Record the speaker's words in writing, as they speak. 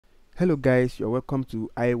Hello guys, you're welcome to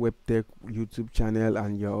iWebTech YouTube channel,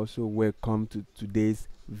 and you're also welcome to today's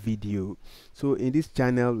video. So in this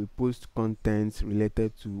channel we post contents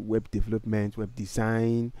related to web development, web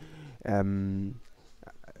design, um,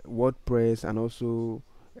 WordPress, and also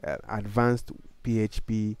advanced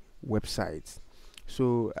PHP websites.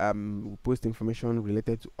 So we post information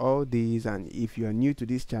related to all these, and if you are new to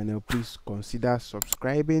this channel, please consider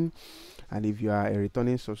subscribing, and if you are a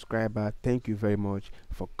returning subscriber, thank you very much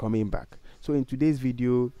for coming back. So in today's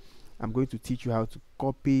video, I'm going to teach you how to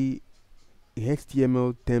copy a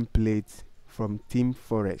HTML template from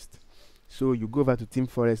Themeforest. So you go over to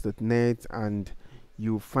themeforest.net and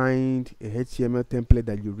you find a HTML template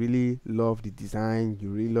that you really love the design,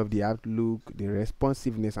 you really love the outlook, the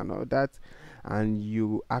responsiveness and all that, and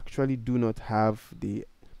you actually do not have the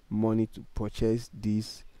money to purchase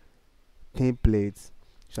these templates.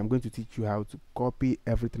 So I'm going to teach you how to copy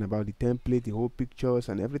everything about the template, the whole pictures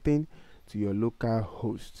and everything, to your local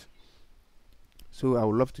host. So I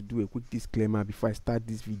would love to do a quick disclaimer before I start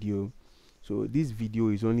this video. So this video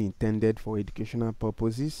is only intended for educational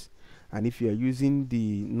purposes, and if you are using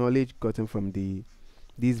the knowledge gotten from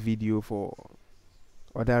this video for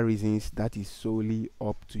other reasons, that is solely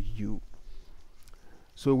up to you.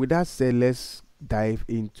 So with that said, let's dive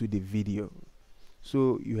into the video.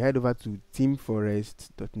 So you head over to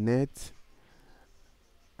themeforest.net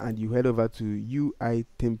and you head over to UI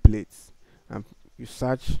templates and you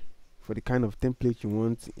search for the kind of template you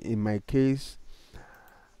want. In my case,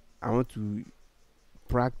 I want to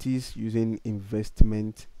practice using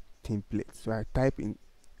investment template. So I type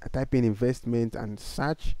in investment and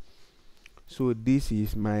search. So this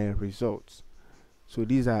is my results. So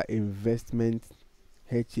these are investment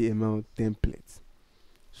HTML templates.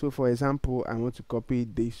 So for example, I want to copy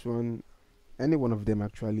this one, any one of them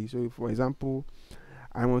actually. So for example,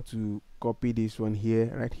 I want to copy this one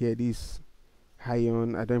here, right here, this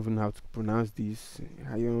Hyon, I don't even know how to pronounce this,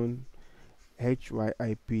 Hyon,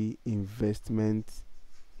 HYIP investment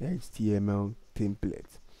HTML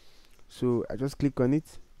template. So I just click on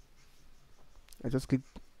it. I just click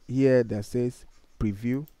here that says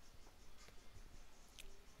preview.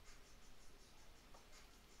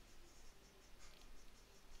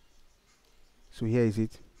 So here is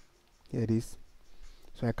it. Here it is.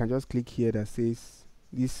 So I can just click here that says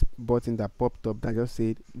this button that popped up that just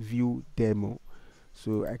said view demo.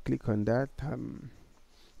 So I click on that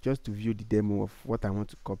just to view the demo of what I want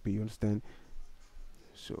to copy, you understand?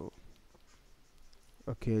 So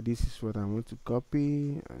okay, this is what I want to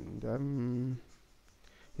copy, and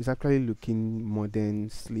it's actually looking modern,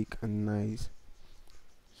 sleek and nice.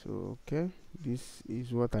 So okay, this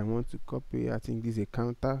is what I want to copy. I think this is a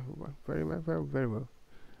counter. Very well, very well.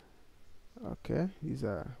 Okay, these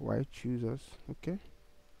are white choosers. Okay,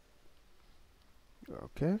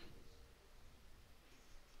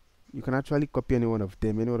 you can actually copy any one of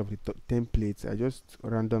them, any one of the templates. I just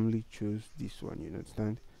randomly choose this one, you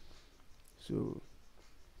understand? So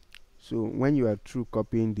when you are through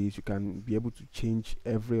copying this, you can be able to change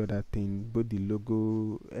every other thing, both the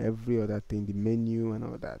logo, every other thing, the menu and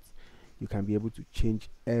all that. You can be able to change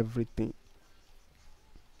everything.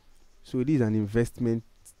 So this is an investment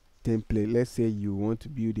template. Let's say you want to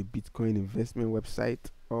build a Bitcoin investment website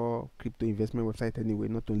or crypto investment website anyway,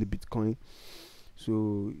 not only Bitcoin.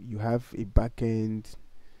 So you have a backend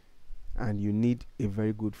and you need a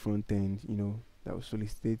very good front end, you know, that will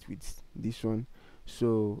solicitate with this one.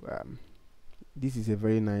 So this is a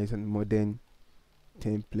very nice and modern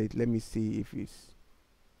template. Let me see if it's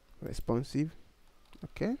responsive.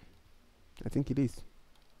 Okay, I think it is.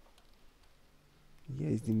 Here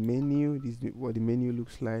is the menu. This is what the menu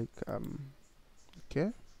looks like.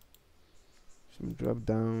 Okay, some drop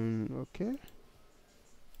down. Okay,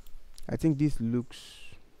 I think this looks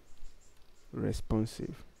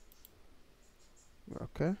responsive.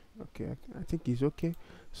 Okay, I think it's okay.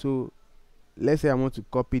 So let's say I want to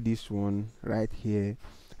copy this one right here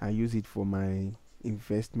and use it for my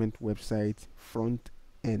investment website front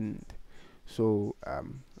end. So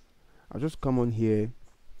I'll just come on here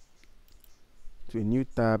to a new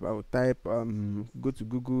tab. I'll type go to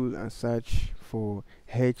Google and search for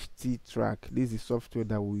HTTrack. This is software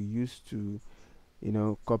that we use to, you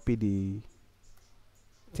know, copy the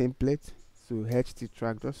template. So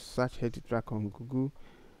HTTrack, just search HTTrack on Google,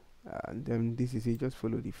 and then this is it. Just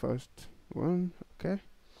follow the first one. Okay,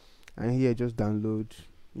 and here just download,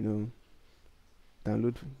 you know,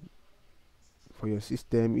 download for your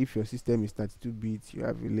system. If your system is 32 bits, you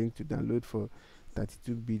have a link to download for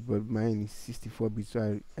 32 bit, but mine is 64 bits,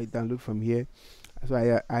 so I download from here. So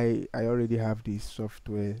I already have this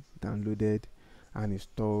software downloaded, and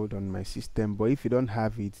installed on my system. But if you don't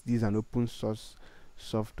have it, this is an open source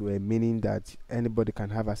software, meaning that anybody can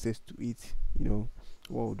have access to it, you know,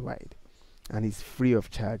 worldwide, and it's free of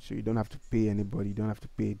charge, so you don't have to pay anybody, you don't have to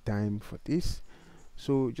pay a dime for this.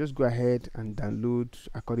 So just go ahead and download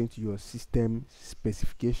according to your system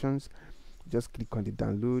specifications. Just click on the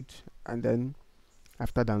download, and then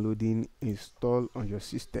after downloading, install on your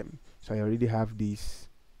system. So I already have this,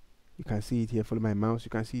 you can see it here, follow my mouse, you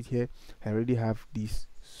can see it here. I already have this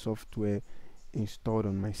software installed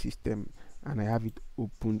on my system and I have it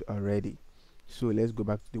opened already. So let's go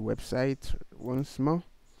back to the website once more.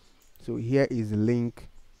 So here is the link.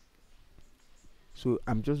 So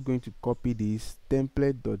I'm just going to copy this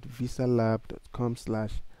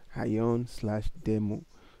template.visalab.com/ion/demo.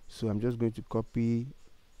 So I'm just going to copy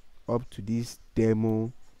up to this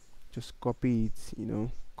demo, just copy it, you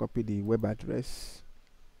know, copy the web address,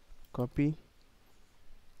 copy,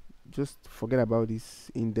 just forget about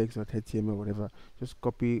this index.html or whatever, just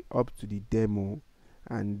copy up to the demo,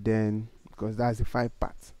 and then because that's the 5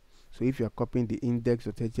 parts. So if you're copying the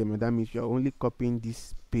index.html, that means you're only copying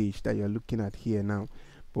this page that you're looking at here now.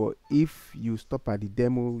 But if you stop at the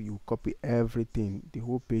demo, you copy everything, the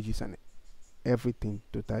whole pages and everything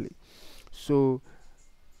totally. So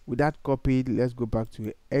with that copied, let's go back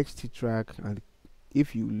to httrack, and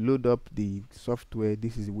if you load up the software,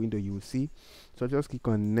 this is the window you will see. So just click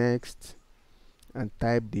on next and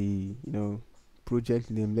type the, you know, project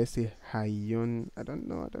name. Let's say Hyon. I don't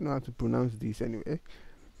know how to pronounce this anyway.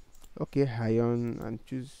 Okay, Hyon, and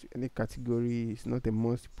choose any category. It's not a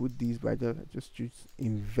must put this, but just choose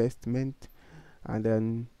investment, and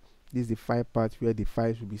then this is the file part where the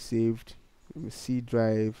files will be saved, C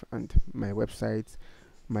drive and my website.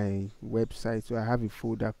 So I have a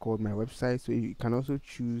folder called my website, so you can also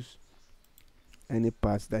choose any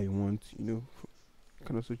parts that you want, you know, you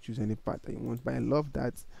can also choose any part that you want, but I love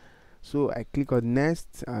that. So I click on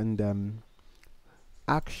next, and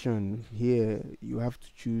action here you have to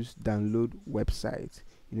choose download website.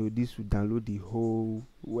 You know, this will download the whole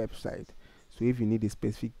website. So if you need a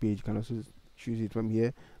specific page, you can also choose it from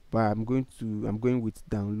here, but I'm going with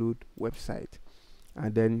download website.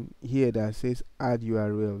 And then here that says add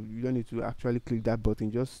URL, you don't need to actually click that button,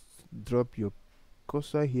 just drop your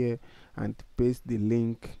cursor here and paste the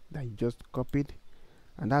link that you just copied,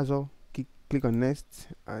 and that's all. Click on next,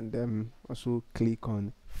 and also click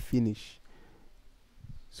on finish.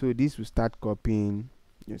 So this will start copying,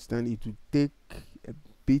 you understand. It will take a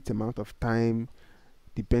bit amount of time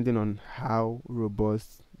depending on how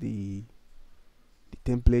robust the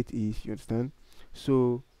template is, you understand.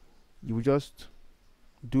 So you will just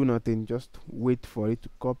do nothing, just wait for it to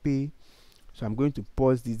copy. So I'm going to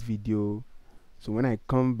pause this video, so when I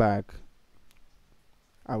come back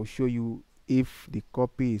I will show you if the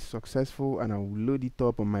copy is successful, and I will load it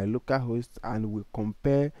up on my local host, and we'll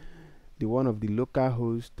compare the one of the local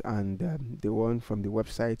host and the one from the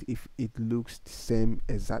website if it looks the same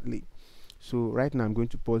exactly. So right now I'm going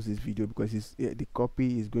to pause this video because the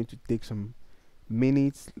copy is going to take some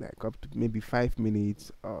minutes, like up to maybe 5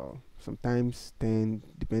 minutes, or sometimes 10,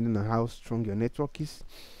 depending on how strong your network is.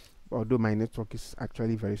 Although my network is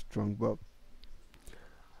actually very strong, but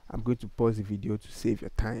I'm going to pause the video to save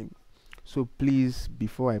your time. So please,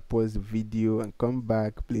 before I pause the video and come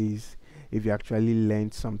back, please, if you actually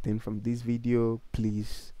learned something from this video,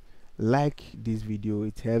 please like this video.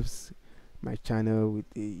 It helps my channel with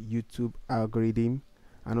the YouTube algorithm.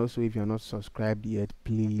 And also, if you're not subscribed yet,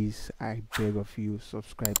 please, I beg of you,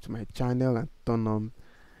 subscribe to my channel and turn on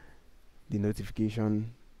the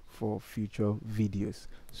notification for future videos.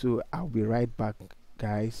 So I'll be right back,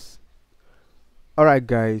 guys. Alright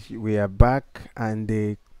guys, we are back and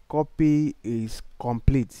the copy is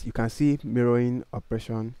complete. You can see mirroring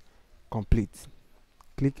operation complete.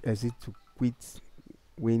 Click exit to quit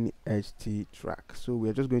WinHTTrack. So we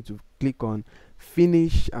are just going to click on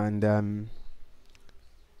finish, and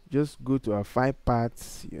just go to our 5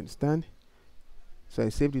 parts, you understand. So I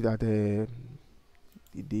saved it at this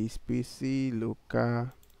PC,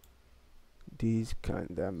 local, disk,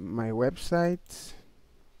 and my website.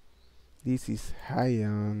 This is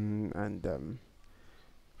Hyon, and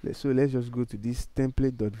so let's just go to this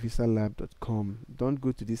template.visalab.com. Don't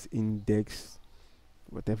go to this index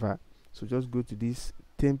whatever. So just go to this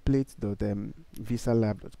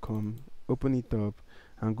template.visalab.com, open it up,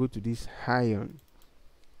 and go to this Hyon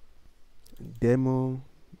demo.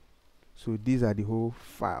 So these are the whole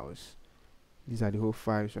files. These are the whole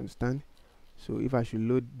files, you understand. So if I should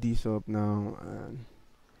load this up now, and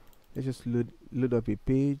let's just load up a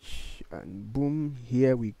page, and boom,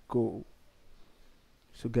 here we go.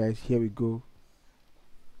 So guys, here we go.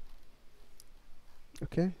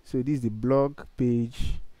 Okay, so this is the blog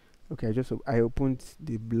page. Okay, I opened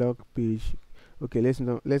the blog page. Okay, let's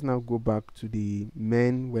now go back to the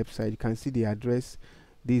main website. You can see the address.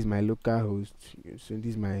 This is my local host. So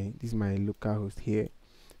this is my local host here.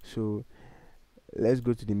 So let's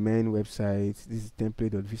go to the main website. This is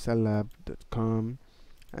template.visalab.com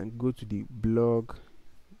and go to the blog.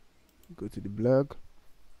 Go to the blog,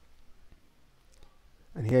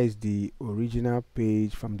 and here is the original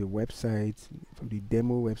page from the website, from the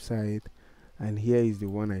demo website, and here is the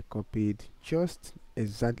one I copied. Just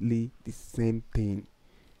exactly the same thing.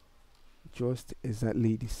 Just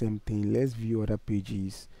exactly the same thing. Let's view other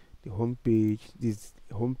pages. The home page. This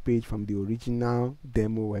home page from the original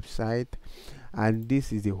demo website, and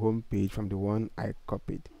this is the home page from the one I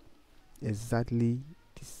copied. Exactly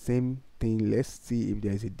the same thing. Let's see if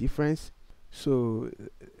there is a difference. So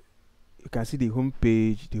you can see the home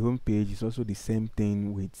page. The home page is also the same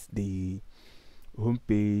thing with the home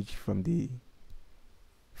page from the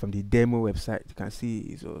demo website. You can see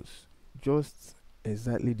it's also just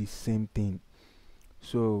exactly the same thing.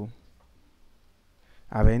 So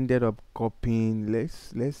I've ended up copying.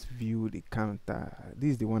 Let's view the counter.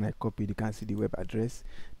 This is the one I copied. You can see the web address.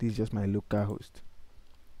 This is just my local host.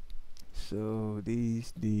 So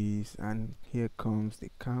this and here comes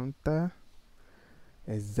the counter.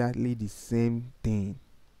 Exactly the same thing,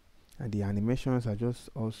 and the animations are just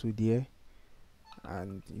also there,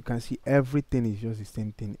 and you can see everything is just the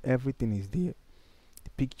same thing. Everything is there, the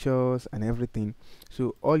pictures and everything.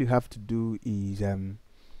 So all you have to do is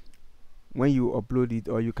when you upload it,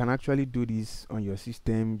 or you can actually do this on your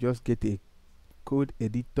system, just get a code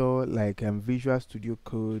editor like Visual Studio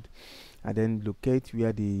Code, and then locate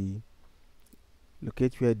where the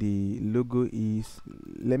logo is.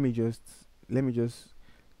 Let me just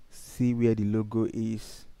see where the logo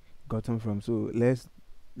is gotten from. So let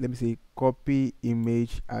me say copy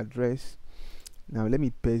image address. Now let me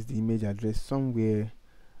paste the image address somewhere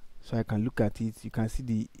so I can look at it. You can see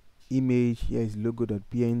the image here is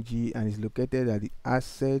logo.png, and it's located at the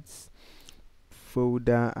assets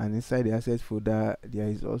folder, and inside the assets folder there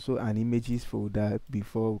is also an images folder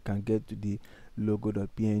before we can get to the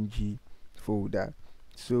logo.png folder.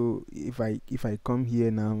 So if I come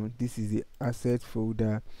here now, this is the assets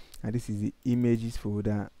folder and this is the images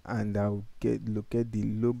folder, and I'll locate the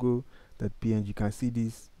logo.png. You can see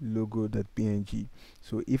this logo.png.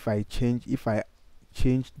 So if I change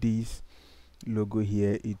this logo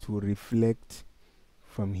here, it will reflect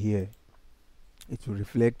from here. It will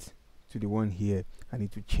reflect to the one here, and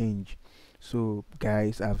it will change. So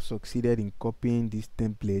guys, I've succeeded in copying this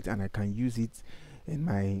template, and I can use it in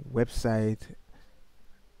my website,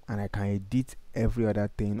 and I can edit every other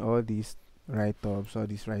thing. All these write-ups, I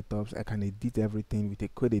can edit everything with a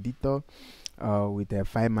code editor, with a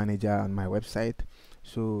file manager on my website.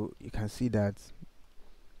 So you can see that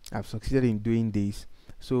I've succeeded in doing this.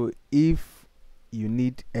 So if you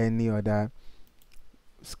need any other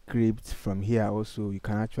scripts from here also, you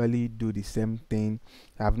can actually do the same thing.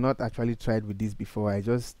 I've not actually tried with this before. I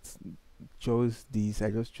just chose this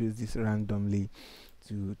randomly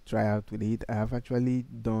to try out with it. I have actually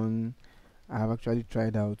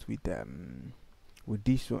tried out with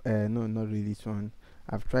this one. No, not really this one.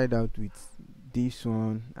 I've tried out with this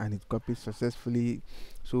one, and it copied successfully.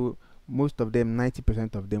 So most of them,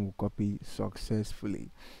 90% of them, will copy successfully.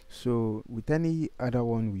 So with any other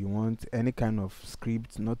one we want, any kind of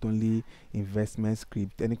script, not only investment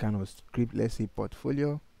script, any kind of script, let's say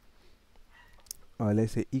portfolio, or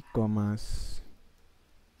let's say e-commerce.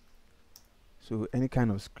 So any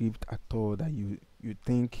kind of script at all that you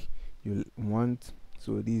think you want.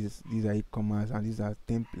 So these are e-commerce, and these are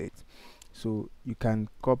templates. So you can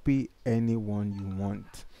copy any one you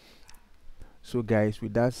want. So guys,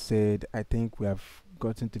 with that said, I think we have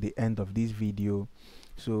gotten to the end of this video.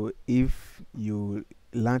 So if you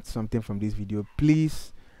learned something from this video,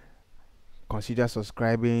 please consider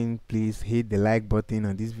subscribing. Please hit the like button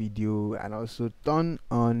on this video, and also turn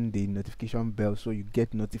on the notification bell so you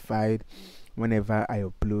get notified whenever I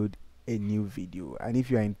upload a new video. And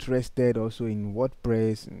if you are interested also in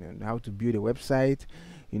WordPress and how to build a website,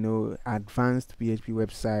 advanced PHP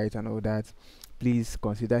website and all that, please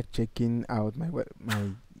consider checking out my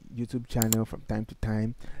YouTube channel from time to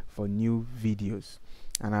time for new videos.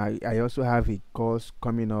 And I also have a course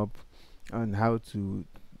coming up on how to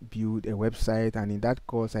build a website, and in that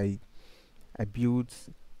course I built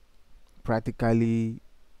practically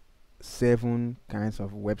 7 kinds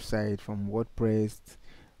of website, from WordPress,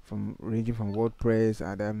 ranging from WordPress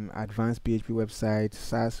and advanced PHP website,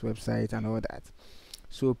 SaaS website and all that.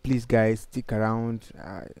 So please guys, stick around.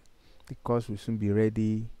 The course will soon be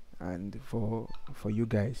ready, and for you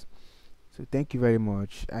guys. So thank you very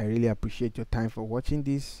much. I really appreciate your time for watching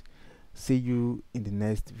this. See you in the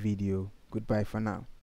next video. Goodbye for now.